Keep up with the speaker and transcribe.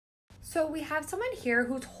So we have someone here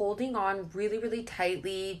who's holding on really, really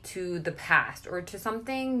tightly to the past or to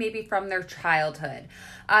something maybe from their childhood.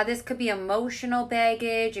 This could be emotional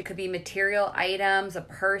baggage. It could be material items, a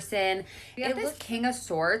person. We have this King of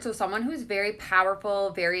Swords, so someone who's very powerful,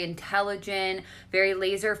 very intelligent, very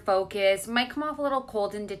laser focused. Might come off a little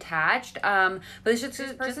cold and detached, but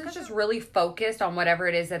this person's just really focused on whatever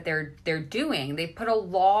it is that they're doing. They've put a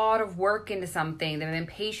lot of work into something. They've been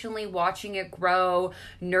patiently watching it grow,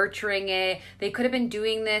 nurturing it. They could have been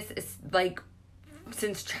doing this like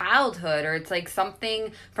since childhood, or it's like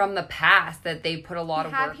something from the past that they put a lot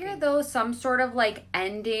of work into. We have here though some sort of like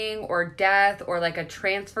ending or death or like a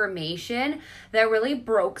transformation that really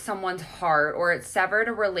broke someone's heart, or it severed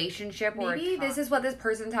a relationship. Maybe this is what this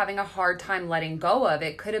person's having a hard time letting go of.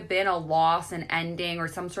 It could have been a loss, an ending, or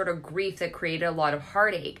some sort of grief that created a lot of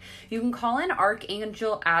heartache. You can call in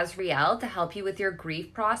Archangel Azrael to help you with your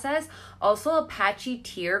grief process. Also, Apache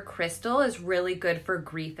Tear Crystal is really good for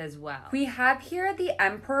grief as well. We have here the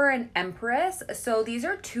Emperor and Empress. So these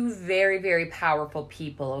are two very, very powerful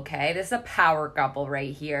people, okay? This is a power couple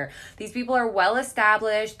right here. These people are well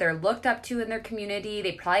established. They're looked up to in their community.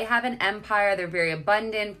 They probably have an empire. They're very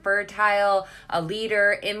abundant, fertile, a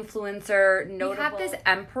leader, influencer, notable. We have this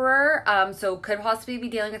Emperor, so could possibly be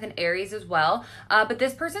dealing with an Aries as well. But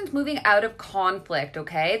this person's moving out of conflict,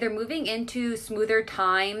 okay? They're moving into smoother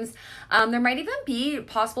times. There might even be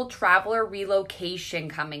possible travel or relocation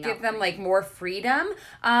coming up. Give them like more freedom.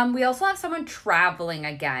 We also have someone traveling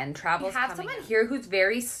again. We have someone here who's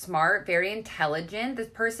very smart, very intelligent. This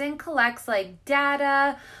person collects like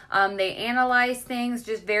data. They analyze things,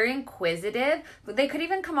 just very inquisitive. They could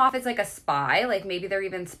even come off as like a spy, like maybe they're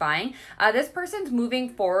even spying. This person's moving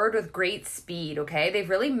forward with great speed, okay? They've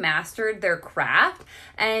really mastered their craft,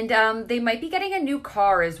 and they might be getting a new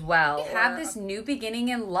car as well. They have this new beginning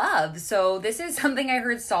in love. So this is something I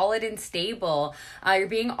heard solid and stable. You're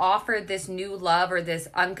being offered this new love or this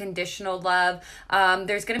unconditional love.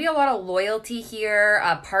 There's going to be a lot of loyalty here,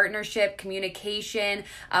 partnership, communication,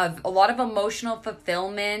 a lot of emotional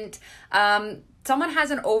fulfillment. Someone has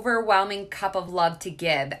an overwhelming cup of love to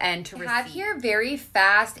give and to receive. We have here very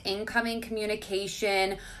fast incoming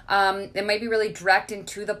communication. It might be really direct and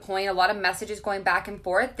to the point. A lot of messages going back and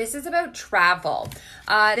forth. This is about travel.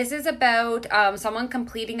 This is about someone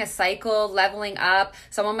completing a cycle, leveling up.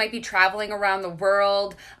 Someone might be traveling around the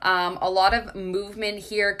world. A lot of movement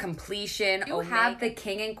here, completion. You have the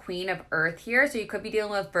King and Queen of Earth here. So you could be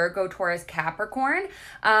dealing with Virgo, Taurus, Capricorn.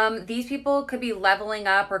 These people could be leveling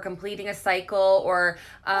up or completing a cycle, or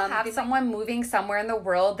have someone moving somewhere in the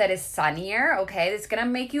world that is sunnier, okay? It's gonna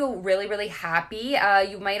make you really, really happy.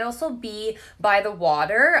 You might also be by the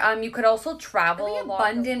water. You could also travel. Really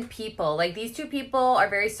abundant people. Like these two people are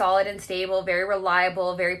very solid and stable, very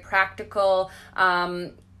reliable, very practical.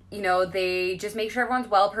 You know, they just make sure everyone's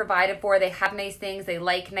well provided for. They have nice things. They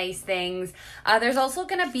like nice things. There's also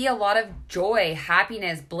going to be a lot of joy,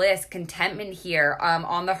 happiness, bliss, contentment here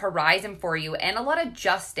on the horizon for you, and a lot of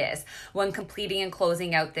justice when completing and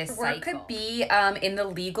closing out this cycle. Work could be in the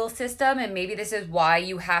legal system, and maybe this is why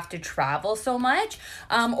you have to travel so much.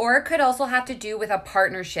 Or it could also have to do with a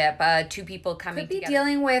partnership, two people coming together. Could be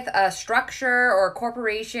dealing with a structure or a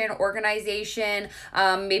corporation, organization,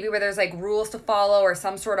 maybe where there's like rules to follow or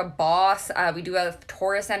some sort of boss. We do have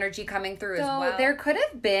Taurus energy coming through as well. There could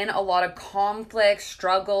have been a lot of conflict,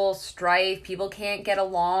 struggle, strife. People can't get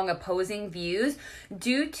along, opposing views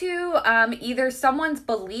due to either someone's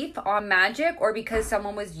belief on magic or because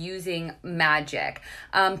someone was using magic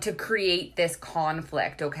to create this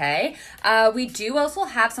conflict, okay? We do also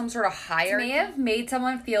have some sort of hierarchy. May have made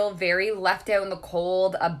someone feel very left out in the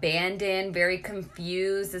cold, abandoned, very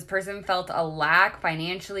confused. This person felt a lack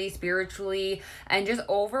financially, spiritually, and just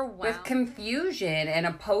overwhelmed with confusion and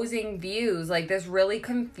opposing views. Like this really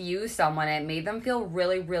confused someone. It made them feel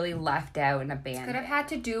really, really left out and abandoned. This could have had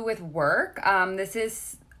to do with work. This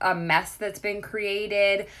is a mess that's been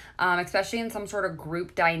created, especially in some sort of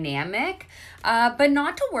group dynamic. But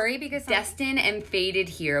not to worry, because destined and fated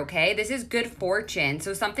here, okay? This is good fortune.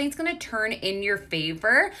 So something's going to turn in your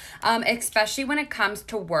favor, especially when it comes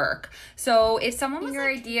to work. So if someone was your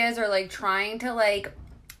ideas or like trying to like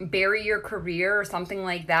bury your career or something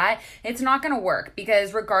like that, it's not going to work,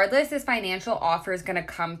 because regardless, this financial offer is going to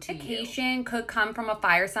come to you. Vacation could come from a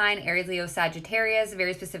fire sign, Aries, Leo, Sagittarius,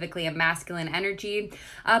 very specifically a masculine energy.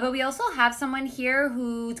 But we also have someone here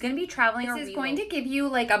who's going to be traveling. This is going to give you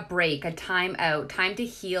like a break, a time out, time to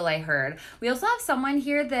heal, I heard. We also have someone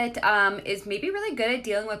here that is maybe really good at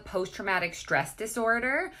dealing with post-traumatic stress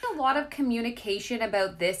disorder. A lot of communication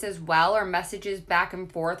about this as well, or messages back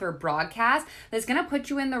and forth or broadcast that's going to put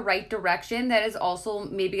you in in the right direction that is also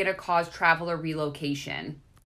maybe going to cause travel or relocation.